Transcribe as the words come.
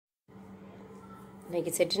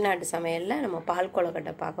இன்றைக்கி செட்டிநாட்டு சமையலில் நம்ம பால்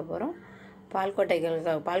கொழுக்கட்டை பார்க்க போகிறோம். பால்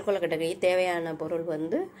கொழுக்கட்டைக்கு தேவையான பொருள்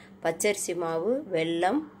வந்து பச்சரிசி மாவு,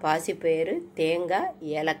 வெல்லம், பாசிப்பயிறு, தேங்காய்,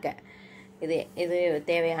 ஏலக்காய். இது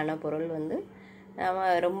தேவையான பொருள் வந்து நம்ம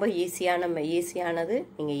ரொம்ப ஈஸியானது.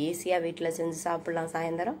 நீங்கள் ஈஸியாக வீட்டில் செஞ்சு சாப்பிட்லாம்.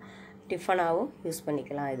 சாயந்தரம் டிஃபனாகவும் யூஸ்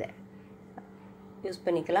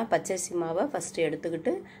பண்ணிக்கலாம். பச்சரிசி மாவை ஃபஸ்ட்டு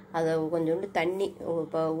எடுத்துக்கிட்டு அதை கொஞ்சோண்டு தண்ணி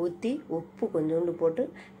ஊற்றி உப்பு கொஞ்சோண்டு போட்டு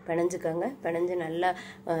பிணைஞ்சு நல்லா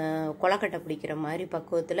கொழுக்கட்டை பிடிக்கிற மாதிரி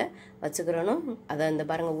பக்குவத்தில் வச்சுக்கிறணும். அதை இந்த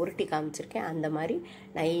பாருங்கள் உருட்டி காமிச்சிருக்கேன். அந்த மாதிரி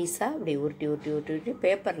நைஸாக அப்படி உருட்டி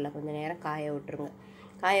பேப்பரில் கொஞ்சம் நேரம் காய விட்டுருங்க.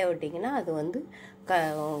 காய விட்டிங்கன்னா அது வந்து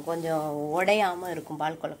கொஞ்சம் உடையாமல் இருக்கும்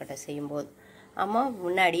பால் கொழுக்கட்டை செய்யும்போது.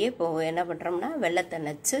 முன்னாடியே இப்போ என்ன பண்ணுறோம்னா வெல்லத்தை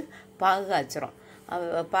நச்சு பாகு காய்ச்சிரும்.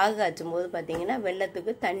 பாகு காய்ச்சும் போது பார்த்திங்கன்னா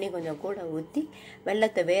வெல்லத்துக்கு தண்ணி கொஞ்சம் கூட ஊற்றி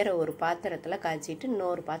வெல்லத்தை வேறு ஒரு பாத்திரத்தில் காய்ச்சிட்டு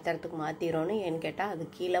இன்னொரு பாத்திரத்துக்கு மாற்றிடணும். ஏன்னு கேட்டால் அது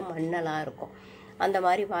கீழே மண்ணெல்லாம் இருக்கும். அந்த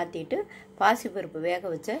மாதிரி மாற்றிட்டு பாசிப்பருப்பு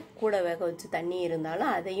கூட வேக வச்சு தண்ணி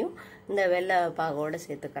இருந்தாலும் அதையும் இந்த வெள்ளை பாகோடு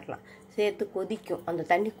சேர்த்துக்கலாம். சேர்த்து கொதிக்கும். அந்த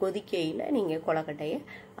தண்ணி கொதிக்கையில் நீங்கள் கொழுக்கட்டையை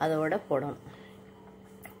அதோட போடணும்.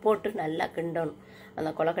 போட்டு நல்லா கிண்டணும். அந்த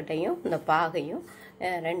கொழுக்கட்டையும் இந்த பாகையும்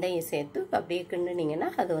ரெண்டையும் சேர்த்து அப்படியே கிண்டுனீங்கன்னா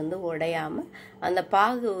அது வந்து உடையாமல் அந்த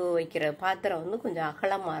பாகு வைக்கிற பாத்திரம் வந்து கொஞ்சம்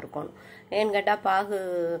அகலமாக இருக்கணும். ஏன்னு கேட்டால் பாகு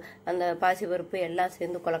அந்த பாசிப்பருப்பு எல்லாம்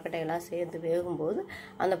சேர்ந்து கொழுக்கட்டையெல்லாம் சேர்ந்து வேகும்போது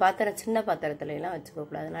அந்த பாத்திரம் சின்ன பாத்திரத்துலலாம்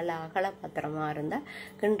வச்சுக்கக்கூடாது. நல்லா அகல பாத்திரமாக இருந்தால்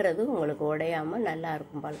கிண்டுறது உங்களுக்கு உடையாமல் நல்லா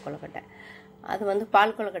இருக்கும் பால் கொழுக்கட்டை. அது வந்து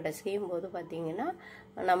பால் கொழுக்கட்டை செய்யும்போது பார்த்திங்கன்னா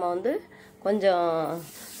நம்ம வந்து கொஞ்சம்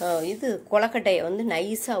கொழுக்கட்டையை வந்து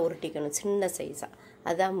நைஸாக உருட்டிக்கணும், சின்ன சைஸாக.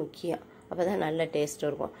 அதுதான் முக்கியம். அப்போ தான் நல்ல டேஸ்ட்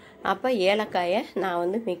இருக்கும். அப்போ ஏலக்காயை நான்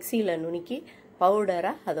வந்து மிக்சியில் நுணுக்கி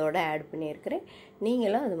பவுடராக அதோட ஆட் பண்ணியிருக்கிறேன்.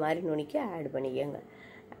 நீங்களும் அது மாதிரி நுணுக்கி ஆட் பண்ணிக்கோங்க.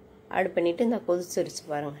 ஆட் பண்ணிவிட்டு இந்த கொதிச்சிருச்சு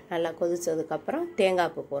பாருங்கள். நல்லா கொதிச்சதுக்கப்புறம்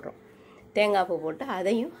தேங்காய் பூ போடுறோம். தேங்காய் பூ போட்டு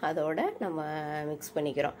அதையும் அதோட நம்ம மிக்ஸ்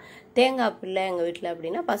பண்ணிக்கிறோம். தேங்காய் பூ இல்லை எங்கள் வீட்டில்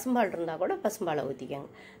அப்படின்னா பசும்பால் இருந்தால் கூட பசும்பாலை ஊற்றிக்கோங்க.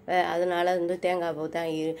 அதனால் வந்து தேங்காய் பூ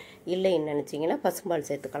தான் இல்லைன்னு நினச்சிங்கன்னா பசும்பால்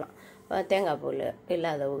சேர்த்துக்கலாம். தேங்காய் பூ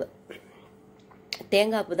இல்லாதவங்க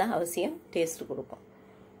தேங்காய் பூ தான் அவசியம், டேஸ்ட்டு கொடுக்கும்.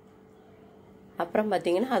 அப்புறம்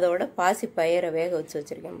பார்த்திங்கன்னா அதோட பாசிப்பயிரை வேக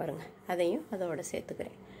வச்சுருக்கேன் பாருங்கள். அதையும் அதோட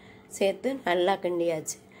சேர்த்துக்கிறேன். சேர்த்து நல்லா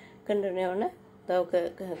கிண்டியாச்சு. கிண்டினோடனே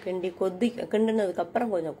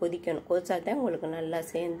கிண்டினதுக்கப்புறம் கொஞ்சம் கொதிக்கணும். கொதிச்சாதான் உங்களுக்கு நல்லா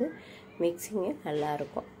சேர்ந்து மிக்சிங்கு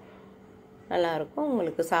நல்லாயிருக்கும்.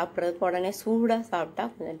 உங்களுக்கு சாப்பிட்றதுக்கு உடனே சூடாக சாப்பிட்டா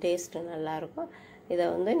கொஞ்சம் டேஸ்ட்டு நல்லாயிருக்கும். இதை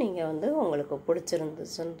வந்து நீங்கள் வந்து உங்களுக்கு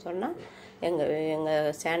பிடிச்சிருந்துச்சுன்னு சொன்னால்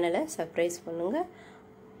எங்கள் சேனலை சப்ஸ்கிரைப் பண்ணுங்கள்.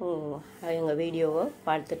 எங்கள் வீடியோவை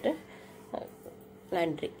பார்த்துட்டு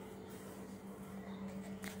நன்றி.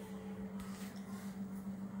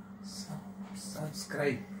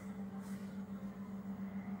 Subscribe.